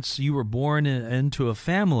parents, you were born into a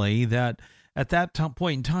family that at that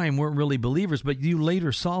point in time weren't really believers, but you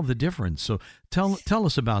later saw the difference. So tell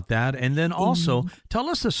us about that. And then also tell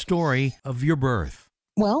us the story of your birth.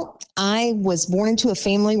 Well, I was born into a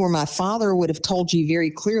family where my father would have told you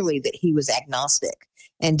very clearly that he was agnostic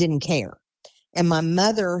and didn't care. And my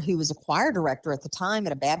mother, who was a choir director at the time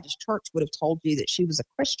at a Baptist church, would have told you that she was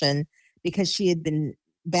a Christian because she had been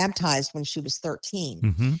baptized when she was 13.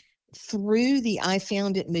 Mm-hmm. Through the I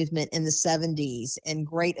Found It movement in the 70s and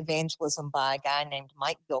great evangelism by a guy named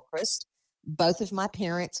Mike Gilchrist, both of my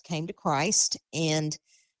parents came to Christ, and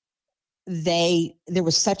there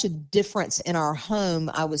was such a difference in our home.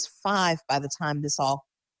 I was 5 by the time this all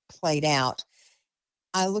played out.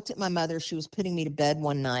 I looked at my mother. She was putting me to bed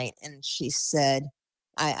one night, and she said,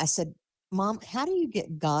 I said, Mom, how do you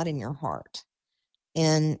get God in your heart?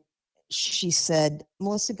 And she said,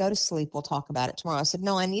 Melissa, go to sleep. We'll talk about it tomorrow. I said,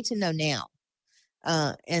 no, I need to know now.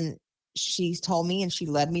 And she told me, and she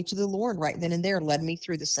led me to the Lord right then and there, led me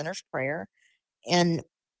through the sinner's prayer. And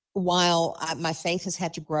while my faith has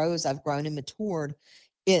had to grow as I've grown and matured,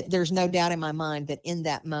 there's no doubt in my mind that in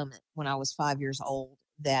that moment when I was 5 years old,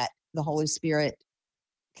 that the Holy Spirit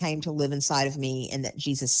came to live inside of me and that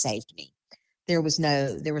Jesus saved me. There was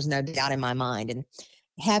no doubt in my mind. And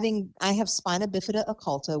I have spina bifida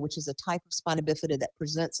occulta, which is a type of spina bifida that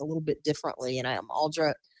presents a little bit differently. And I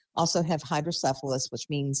also have hydrocephalus, which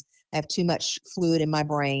means I have too much fluid in my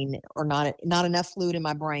brain, or not enough fluid in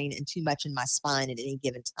my brain and too much in my spine at any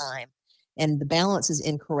given time. And the balance is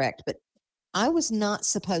incorrect. But I was not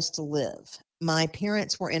supposed to live. My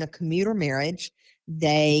parents were in a commuter marriage.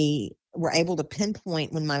 They were able to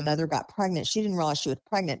pinpoint when my mother got pregnant. She didn't realize she was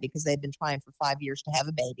pregnant because they'd been trying for 5 years to have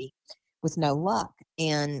a baby with no luck.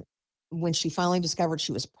 And when she finally discovered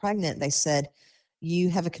she was pregnant, they said, you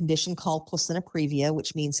have a condition called placenta previa,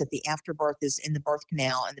 which means that the afterbirth is in the birth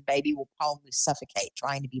canal and the baby will probably suffocate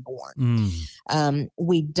trying to be born.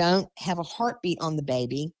 We don't have a heartbeat on the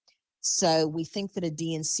baby, so we think that a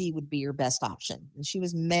D&C would be your best option. And she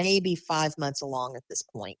was maybe 5 months along at this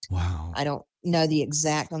point. Wow. I don't know the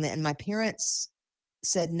exact on that. And my parents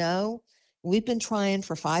said, no, we've been trying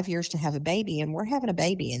for 5 years to have a baby, and we're having a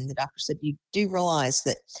baby. And the doctor said, you do realize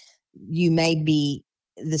that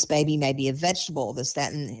this baby may be a vegetable, this,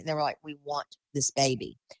 that. And they were like, we want this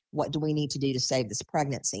baby. What do we need to do to save this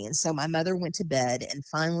pregnancy? And so my mother went to bed, and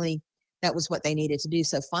finally that was what they needed to do.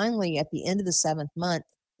 So finally, at the end of the 7th month,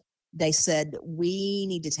 they said, we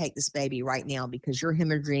need to take this baby right now because you're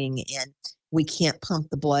hemorrhaging and we can't pump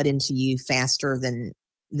the blood into you faster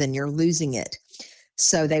than you're losing it.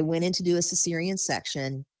 So they went in to do a cesarean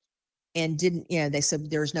section and they said,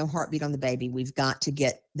 there's no heartbeat on the baby. We've got to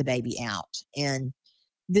get the baby out. And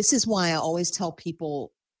this is why I always tell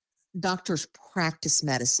people, doctors practice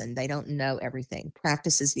medicine. They don't know everything.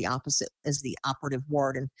 Practice is the operative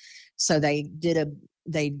word. And so they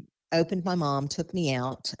opened my mom, took me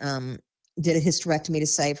out, did a hysterectomy to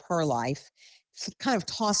save her life, kind of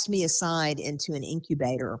tossed me aside into an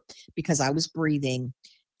incubator because I was breathing.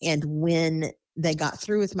 And when they got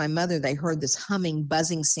through with my mother, they heard this humming,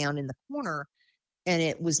 buzzing sound in the corner. And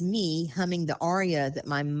it was me humming the aria that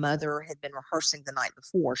my mother had been rehearsing the night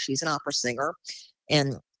before. She's an opera singer,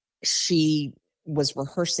 and she was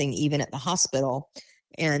rehearsing even at the hospital.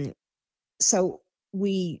 And so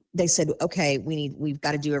they said, okay, we've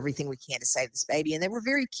got to do everything we can to save this baby. And they were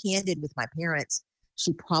very candid with my parents.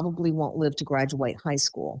 She probably won't live to graduate high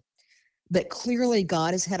school. But clearly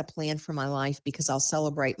God has had a plan for my life because I'll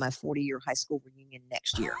celebrate my 40-year high school reunion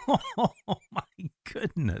next year. Oh, my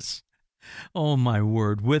goodness. Oh, my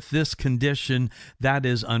word. With this condition, that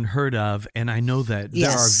is unheard of. And I know that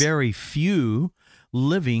there are very few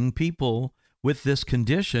living people with this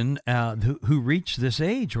condition who reach this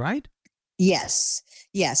age, right? Yes.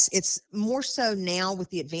 It's more so now with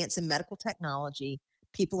the advance in medical technology.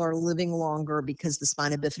 People are living longer because the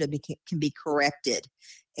spina bifida can be corrected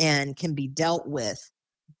and can be dealt with.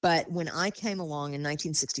 But when I came along in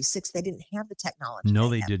 1966, they didn't have the technology. No,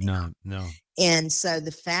 they did not. No. And so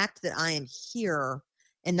the fact that I am here,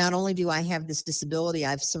 and not only do I have this disability,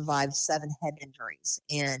 I've survived 7 head injuries.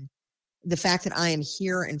 And the fact that I am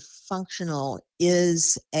here and functional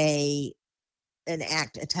is a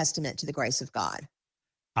testament to the grace of God.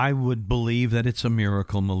 I would believe that it's a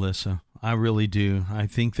miracle, Melissa. I really do. I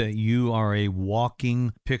think that you are a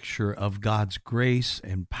walking picture of God's grace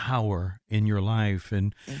and power in your life.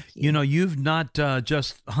 And, you've not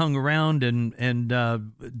just hung around and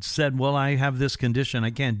said, well, I have this condition,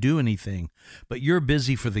 I can't do anything. But you're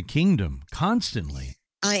busy for the kingdom constantly.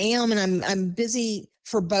 I am, and I'm busy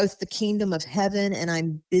for both the kingdom of heaven, and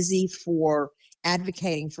I'm busy for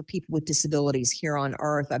advocating for people with disabilities here on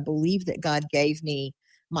earth. I believe that God gave me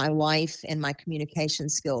my life and my communication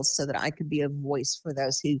skills so that I could be a voice for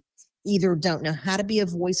those who either don't know how to be a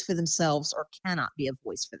voice for themselves or cannot be a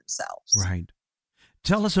voice for themselves. Right.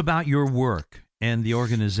 Tell us about your work and the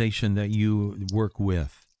organization that you work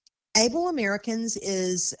with. Able Americans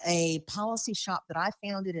is a policy shop that I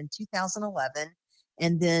founded in 2011.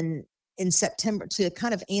 And then in September, to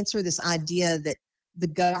kind of answer this idea that the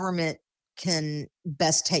government can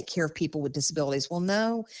best take care of people with disabilities. Well,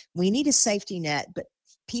 no, we need a safety net, but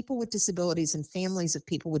people with disabilities and families of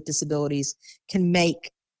people with disabilities can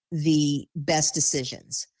make the best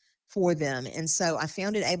decisions for them. And so I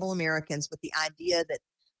founded Able Americans with the idea that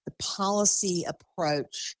the policy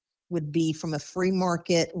approach would be from a free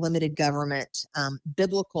market, limited government,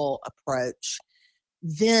 biblical approach.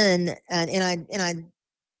 Then, and I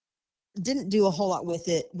didn't do a whole lot with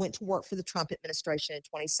it, went to work for the Trump administration in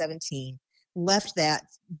 2017, left that,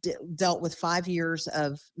 dealt with 5 years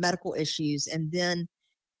of medical issues. And then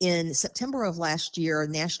in September of last year,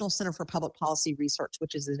 National Center for Public Policy Research,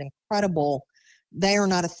 which is an incredible, they are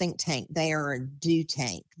not a think tank, they are a do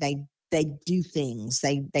tank. They do things,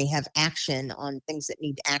 they have action on things that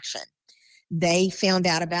need action. They found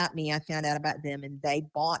out about me, I found out about them, and they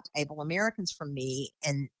bought Able Americans from me.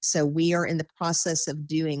 And so we are in the process of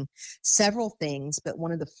doing several things, but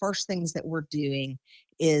one of the first things that we're doing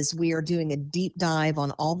is we are doing a deep dive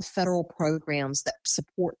on all the federal programs that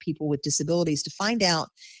support people with disabilities to find out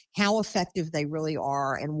how effective they really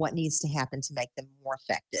are and what needs to happen to make them more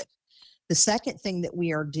effective. The second thing that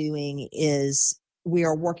we are doing is we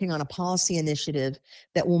are working on a policy initiative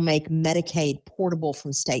that will make Medicaid portable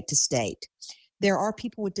from state to state. There are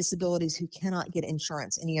people with disabilities who cannot get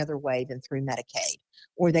insurance any other way than through Medicaid,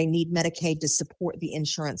 or they need Medicaid to support the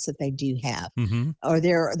insurance that they do have. Mm-hmm. Or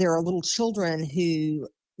there are little children who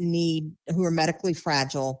are medically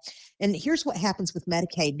fragile. And here's what happens with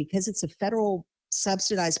Medicaid, because it's a federal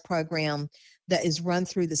subsidized program that is run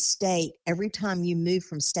through the state. Every time you move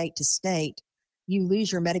from state to state, you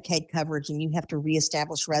lose your Medicaid coverage and you have to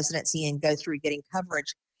reestablish residency and go through getting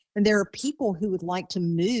coverage. And there are people who would like to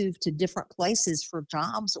move to different places for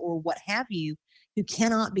jobs or what have you, who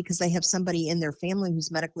cannot because they have somebody in their family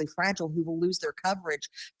who's medically fragile who will lose their coverage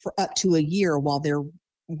for up to a year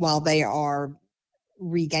while they are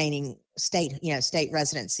regaining state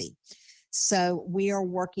residency. So we are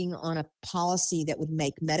working on a policy that would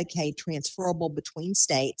make Medicaid transferable between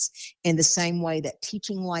states in the same way that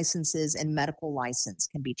teaching licenses and medical license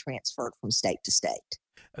can be transferred from state to state.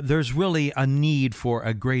 There's really a need for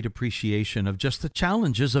a great appreciation of just the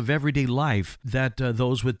challenges of everyday life that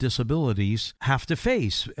those with disabilities have to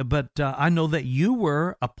face. But I know that you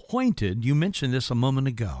were appointed, you mentioned this a moment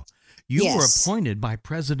ago, you were appointed by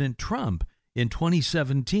President Trump in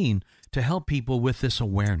 2017 to help people with this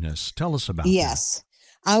awareness. Tell us about that. Yes.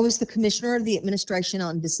 I was the commissioner of the Administration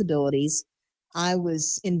on Disabilities. I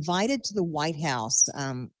was invited to the White House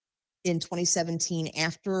in 2017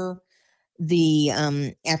 after the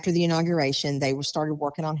inauguration. They started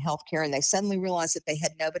working on healthcare, and they suddenly realized that they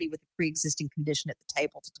had nobody with a pre-existing condition at the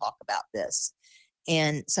table to talk about this.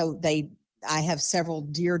 And so I have several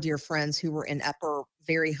dear friends who were in upper,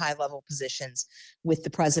 very high level positions with the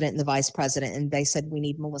president and the vice president. And they said, we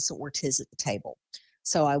need Melissa Ortiz at the table.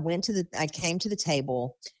 So I came to the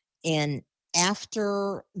table, and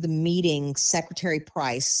after the meeting, Secretary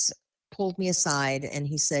Price pulled me aside and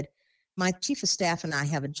he said, my chief of staff and I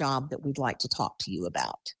have a job that we'd like to talk to you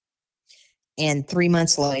about. And 3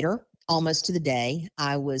 months later, almost to the day,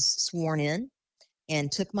 I was sworn in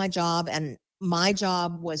and took my job. And my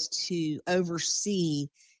job was to oversee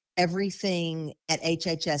everything at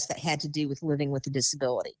HHS that had to do with living with a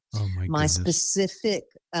disability. Oh my specific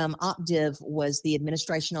op-div was the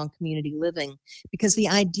Administration on Community Living, because the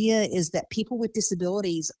idea is that people with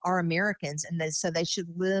disabilities are Americans, and so they should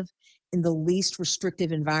live in the least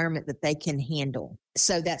restrictive environment that they can handle.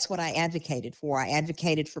 So that's what I advocated for. I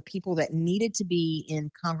advocated for people that needed to be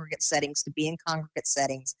in congregate settings to be in congregate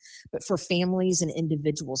settings, but for families and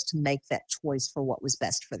individuals to make that choice for what was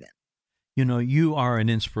best for them. You know, you are an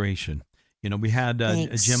inspiration. You know, we had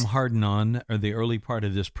Jim Harden on the early part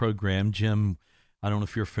of this program. Jim, I don't know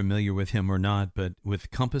if you're familiar with him or not, but with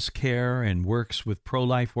Compass Care and works with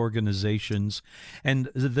pro-life organizations. And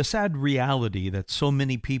the sad reality that so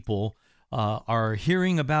many people are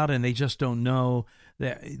hearing about, and they just don't know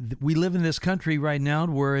that we live in this country right now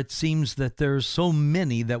where it seems that there's so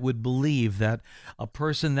many that would believe that a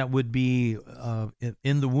person that would be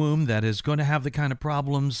in the womb that is going to have the kind of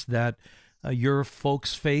problems that your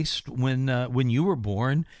folks faced when you were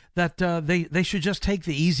born, that they should just take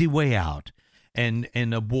the easy way out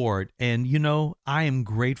and abort. And, you know, I am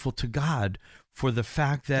grateful to God for the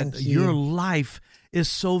fact that your life is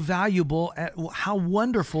so valuable. What a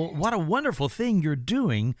wonderful thing you're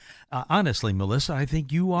doing. Honestly, Melissa, I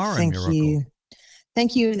think you are a miracle.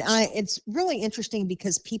 Thank you. And it's really interesting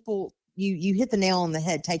because people, you hit the nail on the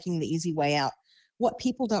head, taking the easy way out. What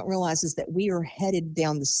people don't realize is that we are headed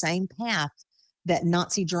down the same path that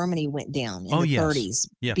Nazi Germany went down in the 30s.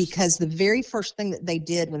 Yes. Because the very first thing that they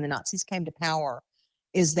did when the Nazis came to power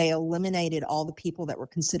is they eliminated all the people that were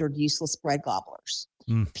considered useless bread gobblers,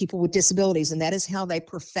 people with disabilities. And that is how they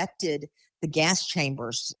perfected the gas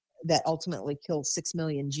chambers that ultimately killed 6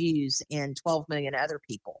 million Jews and 12 million other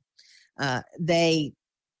people. They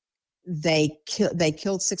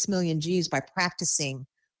killed 6 million Jews by practicing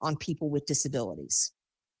on people with disabilities.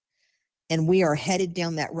 And we are headed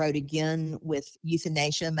down that road again with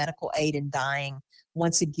euthanasia, medical aid in dying.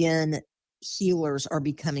 Once again, healers are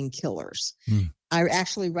becoming killers. I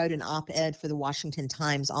actually wrote an op-ed for the Washington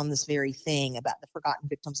Times on this very thing about the forgotten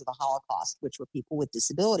victims of the Holocaust, which were people with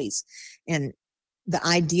disabilities. And the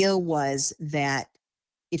idea was that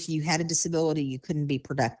if you had a disability, you couldn't be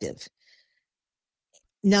productive.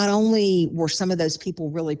 Not only were some of those people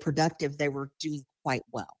really productive, they were doing quite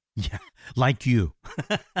well. Yeah, like you.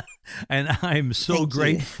 And I'm so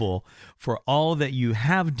grateful for all that you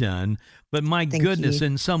have done. But my goodness,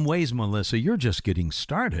 in some ways, Melissa, you're just getting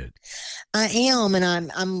started. I am.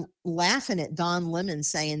 And I'm laughing at Don Lemon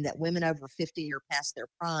saying that women over 50 are past their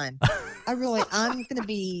prime. I'm going to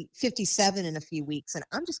be 57 in a few weeks, and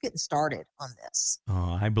I'm just getting started on this.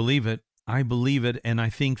 Oh, I believe it. I believe it, and I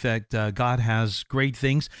think that God has great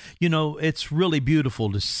things. You know, it's really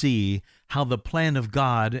beautiful to see how the plan of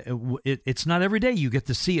God, it's not every day you get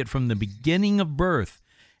to see it from the beginning of birth.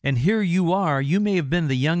 And here you are. You may have been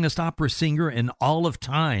the youngest opera singer in all of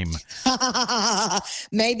time.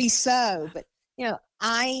 Maybe so, but, you know,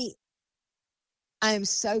 I am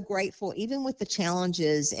so grateful, even with the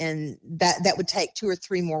challenges, and that would take 2 or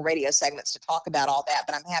 3 more radio segments to talk about all that,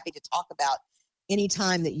 but I'm happy to talk about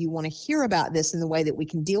anytime that you want to hear about this and the way that we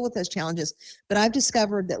can deal with those challenges. But I've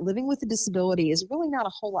discovered that living with a disability is really not a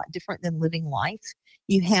whole lot different than living life.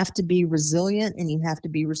 You have to be resilient and you have to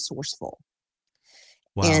be resourceful.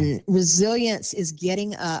 Wow. And resilience is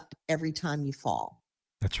getting up every time you fall.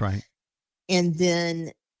 That's right. And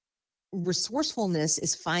then resourcefulness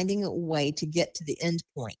is finding a way to get to the end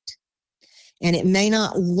point. And it may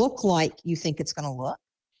not look like you think it's going to look.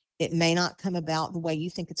 It may not come about the way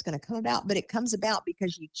you think it's going to come about, but it comes about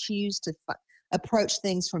because you choose to approach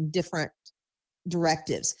things from different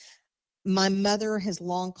directives. My mother has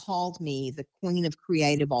long called me the queen of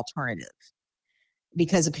creative alternative,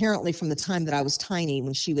 because apparently from the time that I was tiny,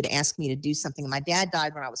 when she would ask me to do something, my dad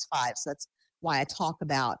died when I was 5. So that's why I talk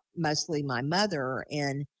about mostly my mother.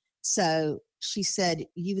 And so she said,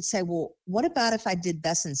 you would say, well, what about if I did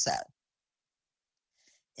thus and so?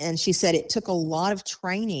 And she said it took a lot of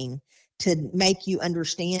training to make you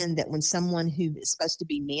understand that when someone who is supposed to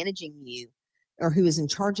be managing you or who is in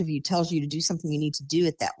charge of you tells you to do something, you need to do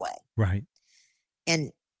it that way. Right.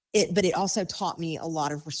 But it also taught me a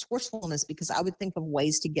lot of resourcefulness, because I would think of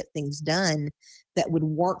ways to get things done that would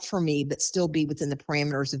work for me, but still be within the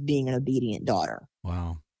parameters of being an obedient daughter.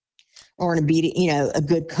 Wow. Or an obedient, a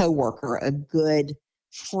good coworker, a good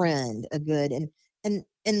friend, and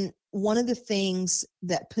one of the things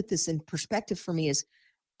that put this in perspective for me is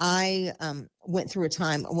I went through a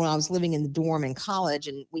time when I was living in the dorm in college,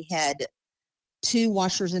 and we had 2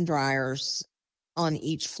 washers and dryers on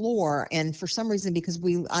each floor. And for some reason, because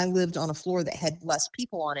I lived on a floor that had less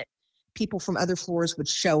people on it, people from other floors would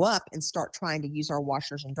show up and start trying to use our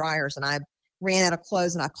washers and dryers. And I ran out of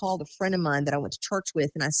clothes, and I called a friend of mine that I went to church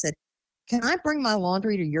with, and I said, can I bring my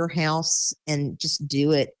laundry to your house and just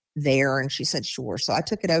do it there? And she said, sure. So I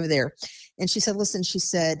took it over there, and she said, listen, she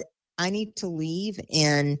said, I need to leave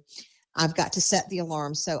and I've got to set the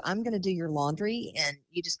alarm. So I'm going to do your laundry and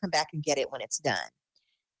you just come back and get it when it's done.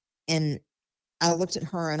 And I looked at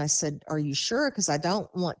her and I said, are you sure? Because I don't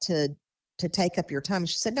want to take up your time. And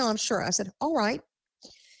she said, no, I'm sure. I said, all right.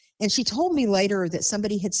 And she told me later that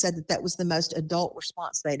somebody had said that was the most adult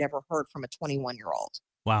response they'd ever heard from a 21-year-old.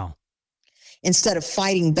 Wow. Instead of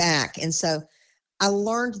fighting back. And so I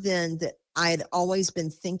learned then that I had always been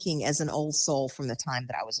thinking as an old soul from the time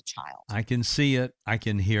that I was a child. I can see it. I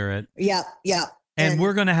can hear it. Yeah. And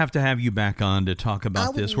we're going to have you back on to talk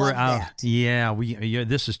about this. We're out. Yeah,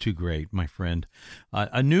 this is too great, my friend.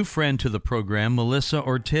 A new friend to the program, Melissa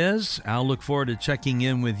Ortiz. I'll look forward to checking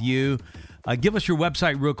in with you. Give us your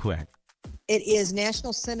website real quick. It is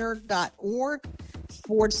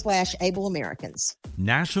nationalcenter.org/Able Americans.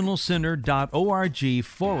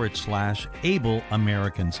 nationalcenter.org/Able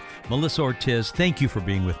Americans. Melissa Ortiz, thank you for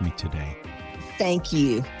being with me today. Thank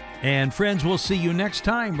you. And friends, we'll see you next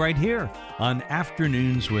time right here on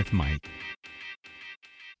Afternoons with Mike.